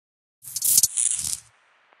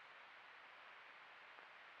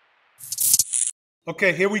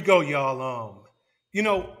Okay, here we go, y'all.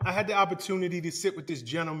 I had the opportunity to sit with this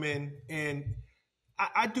gentleman, and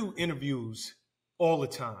I do interviews all the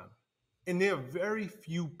time, and there are very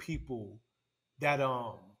few people that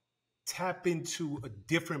tap into a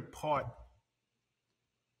different part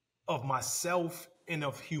of myself and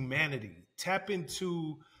of humanity, tap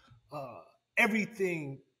into uh,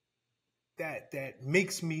 everything that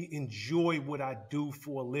makes me enjoy what I do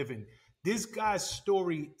for a living. This guy's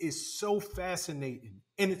story is so fascinating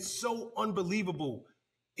and it's so unbelievable.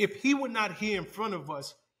 If he were not here in front of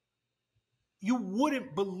us, you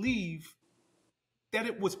wouldn't believe that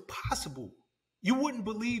it was possible. You wouldn't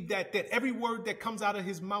believe that every word that comes out of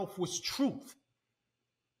his mouth was truth.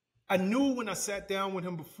 I knew when I sat down with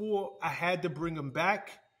him before, I had to bring him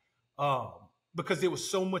back um, because there was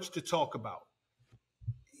so much to talk about.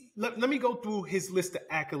 Let me go through his list of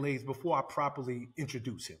accolades before I properly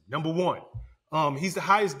introduce him. Number one, he's the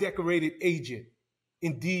highest decorated agent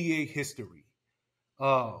in DEA history.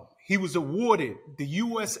 He was awarded the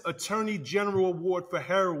U.S. Attorney General Award for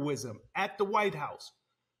Heroism at the White House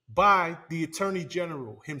by the Attorney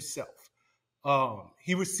General himself.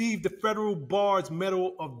 He received the Federal Bar's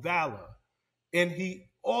Medal of Valor, and he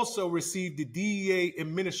also received the DEA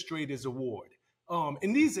Administrators Award.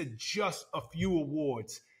 And these are just a few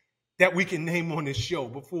awards that we can name on this show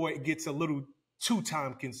before it gets a little too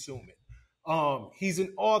time consuming. He's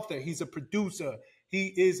an author, he's a producer, he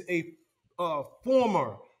is a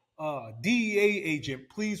former DEA agent.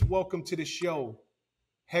 Please welcome to the show,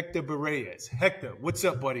 Hector Barrez. Hector, what's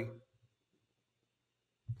up, buddy?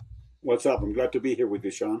 What's up? I'm glad to be here with you,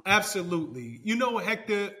 Sean. Absolutely. You know,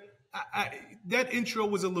 Hector, that intro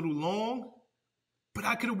was a little long, but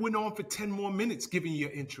I could have went on for 10 more minutes giving your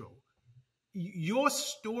intro. Your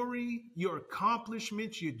story, your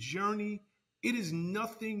accomplishments, your journey, it is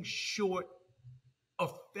nothing short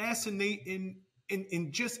of fascinating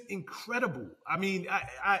and just incredible. I mean,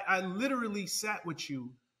 I literally sat with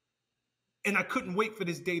you and I couldn't wait for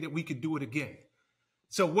this day that we could do it again.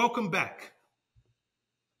 So, welcome back.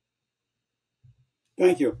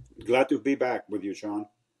 Thank you. Glad to be back with you, Sean.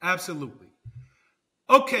 Absolutely.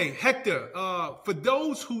 Okay, Hector, for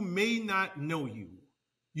those who may not know you,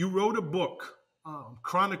 you wrote a book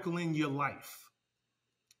chronicling your life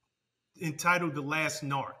entitled The Last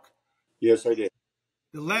Narc. Yes, I did.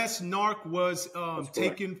 The Last Narc was That's correct.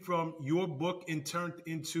 taken from your book and turned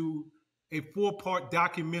into a four-part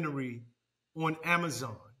documentary on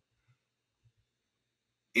Amazon.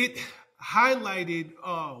 It highlighted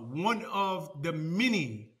one of the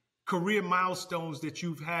many career milestones that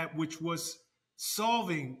you've had, which was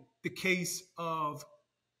solving the case of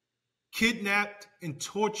kidnapped and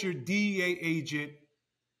tortured DEA agent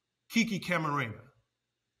Kiki Camarena.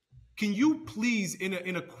 Can you please, in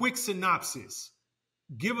a quick synopsis,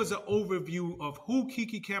 give us an overview of who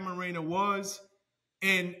Kiki Camarena was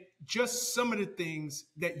and just some of the things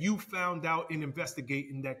that you found out in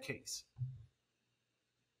investigating that case?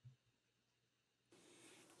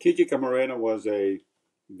 Kiki Camarena was a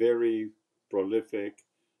very prolific,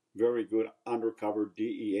 very good undercover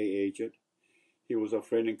DEA agent. He was a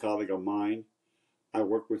friend and colleague of mine. I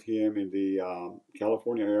worked with him in the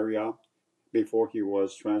California area before he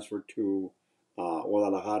was transferred to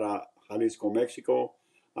Guadalajara, Jalisco, Mexico.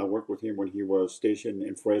 I worked with him when he was stationed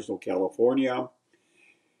in Fresno, California.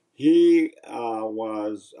 He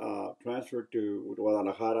was transferred to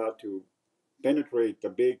Guadalajara to penetrate the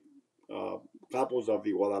big uh, capos of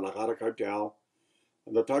the Guadalajara cartel.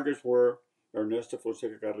 And the targets were Ernesto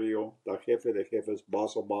Fonseca Carrillo, the jefe de jefes,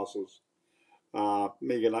 boss of bosses,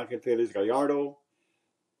 Miguel Ángel Félix Gallardo,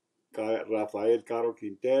 Rafael Caro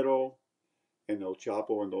Quintero, and El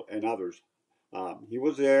Chapo and others. He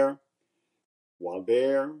was there. While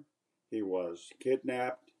there, he was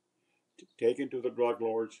kidnapped, taken to the drug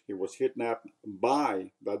lords. He was kidnapped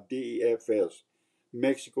by the DEFS,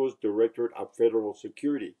 Mexico's Directorate of Federal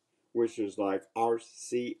Security, which is like our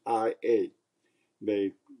CIA.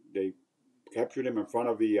 They captured him in front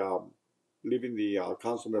of the leaving the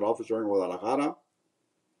consular officer in Guadalajara.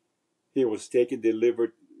 He was taken,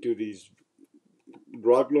 delivered to these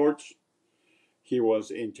drug lords. He was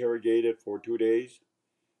interrogated for 2 days,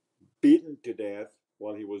 beaten to death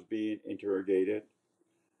while he was being interrogated.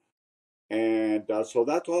 And so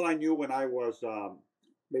that's all I knew when I was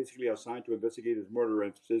basically assigned to investigate his murder.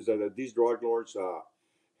 And is that these drug lords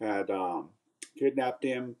had kidnapped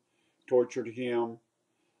him, tortured him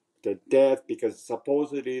to death because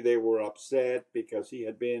supposedly they were upset because he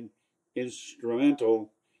had been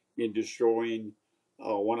instrumental in destroying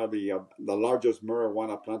one of the largest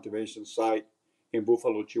marijuana plantation site in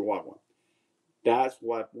Buffalo, Chihuahua. That's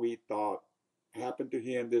what we thought happened to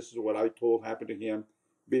him. This is what I told happened to him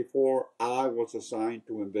before I was assigned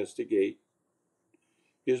to investigate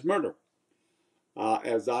his murder.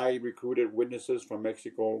 As I recruited witnesses from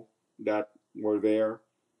Mexico that were there,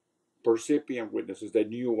 percipient witnesses that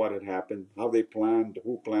knew what had happened, how they planned,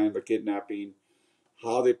 who planned the kidnapping,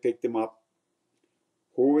 how they picked him up,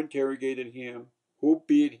 who interrogated him, who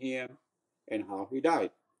beat him, and how he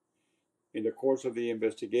died. In the course of the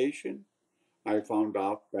investigation, I found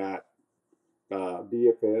out that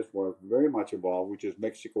DFS was very much involved, which is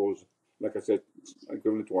Mexico's, like I said,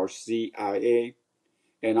 equivalent to our CIA.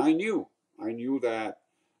 And I knew that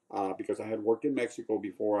because I had worked in Mexico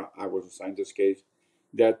before I was assigned this case,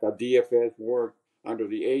 that the DFS worked under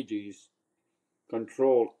the aegis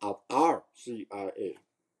control of our CIA.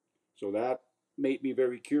 So that made me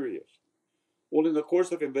very curious. Well, in the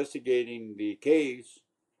course of investigating the case,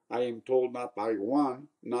 I am told not by one,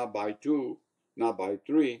 not by two, not by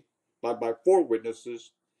three, but by four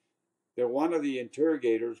witnesses that one of the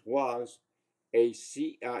interrogators was a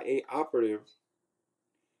CIA operative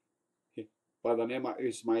by the name of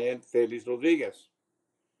Ismael Felix Rodriguez.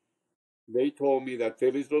 They told me that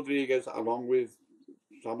Felix Rodriguez, along with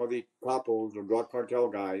some of the capos or drug cartel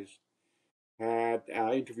guys, had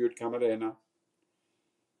interviewed Camarena,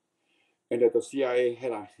 and that the CIA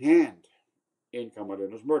had a hand in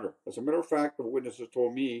Camarena's murder. As a matter of fact, the witnesses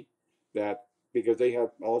told me that because they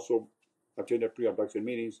had also attended pre-abduction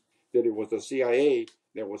meetings, that it was the CIA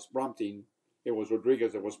that was prompting, it was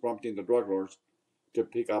Rodriguez that was prompting the drug lords to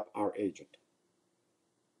pick up our agent.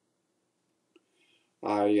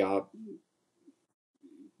 I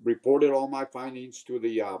reported all my findings to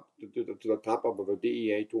the top of the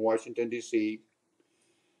DEA, to Washington, D.C.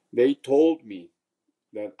 They told me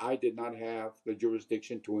that I did not have the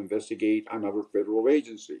jurisdiction to investigate another federal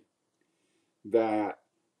agency, that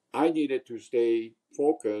I needed to stay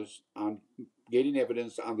focused on getting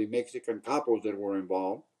evidence on the Mexican capos that were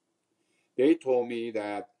involved. They told me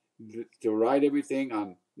that to write everything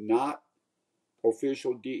on not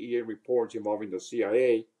official DEA reports involving the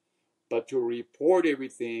CIA, but to report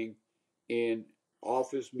everything in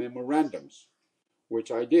office memorandums,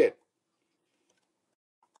 which I did.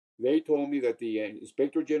 They told me that the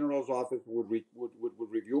Inspector General's office would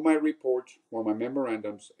review my reports or my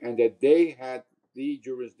memorandums, and that they had the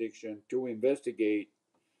jurisdiction to investigate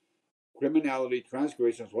criminality,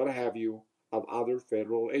 transgressions, what have you, of other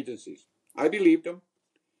federal agencies. I believed them,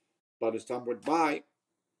 but as time went by,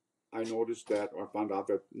 I noticed that, or found out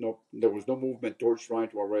that there was no movement towards trying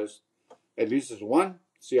to arrest at least as one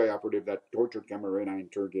CIA operative that tortured Camarena and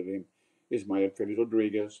interrogated him, Ismael Felix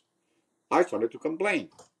Rodriguez. I started to complain.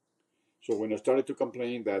 So when I started to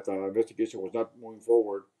complain that the investigation was not moving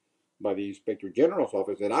forward by the Inspector General's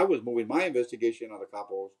office, that I was moving my investigation on the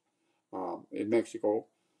capos in Mexico,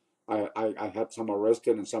 I had some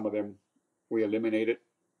arrested, and some of them we eliminated.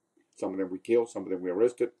 Some of them we killed, some of them we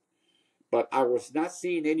arrested. But I was not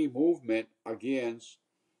seeing any movement against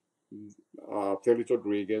Felix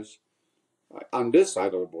Rodriguez on this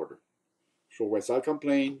side of the border. So as I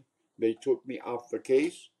complained, they took me off the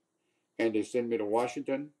case, and they sent me to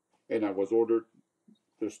Washington, and I was ordered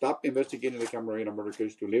to stop investigating the Camarena murder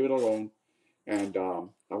case, to leave it alone, and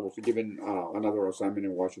I was given another assignment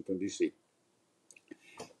in Washington, D.C.,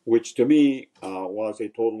 which to me was a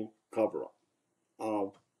total cover-up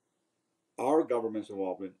of our government's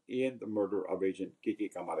involvement in the murder of Agent Kiki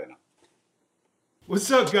Camarena. What's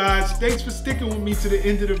up, guys? Thanks for sticking with me to the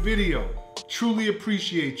end of the video. Truly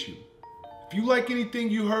appreciate you. If you like anything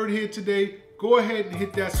you heard here today, go ahead and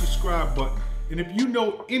hit that subscribe button. And if you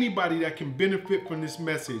know anybody that can benefit from this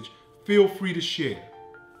message, feel free to share.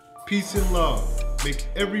 Peace and love. Make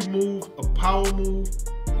every move a power move,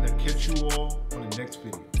 and I'll catch you all on the next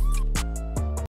video.